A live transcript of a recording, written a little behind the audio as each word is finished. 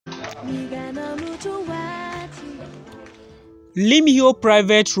Lim Hyo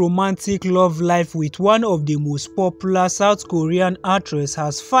private romantic love life with one of the most popular South Korean actresses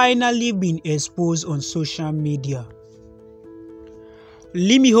has finally been exposed on social media.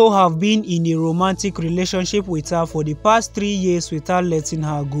 Lim Hyo have been in a romantic relationship with her for the past 3 years without letting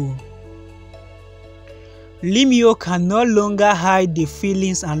her go. Lim Hyo can no longer hide the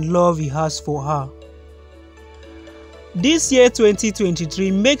feelings and love he has for her. This year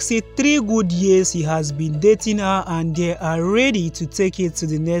 2023 makes it 3 good years he has been dating her, and they are ready to take it to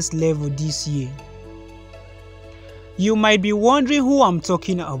the next level this year. You might be wondering who I'm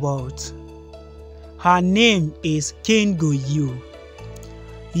talking about. Her name is Kim Go-eun.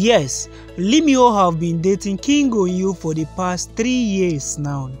 Yes, Lim Hyo have been dating Kim Go-eun for the past 3 years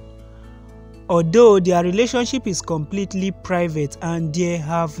now. Although their relationship is completely private and they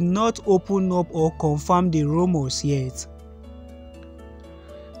have not opened up or confirmed the rumors yet.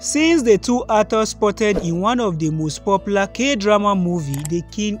 Since the two actors spotted in one of the most popular K-drama movie, The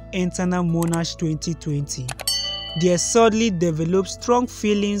King Eternal Monarch 2020, they suddenly developed strong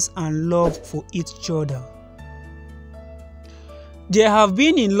feelings and love for each other. They have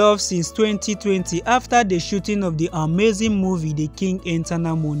been in love since 2020 after the shooting of the amazing movie The King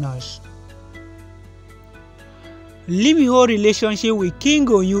Eternal Monarch. Lim Hyo's relationship with Kim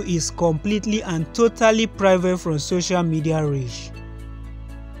Go-eun is completely and totally private from social media reach.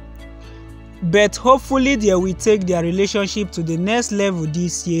 But hopefully they will take their relationship to the next level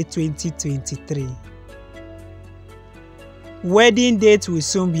this year 2023. Wedding date will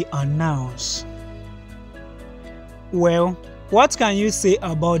soon be announced. Well, what can you say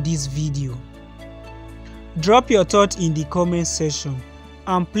about this video? Drop your thoughts in the comment section,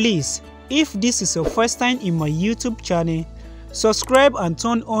 and please, if this is your first time in my YouTube channel, subscribe and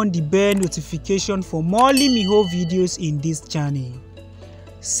turn on the bell notification for more Lim Hyo videos in this channel.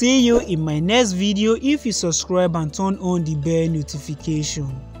 See you in my next video if you subscribe and turn on the bell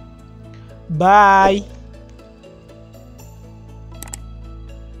notification. Bye.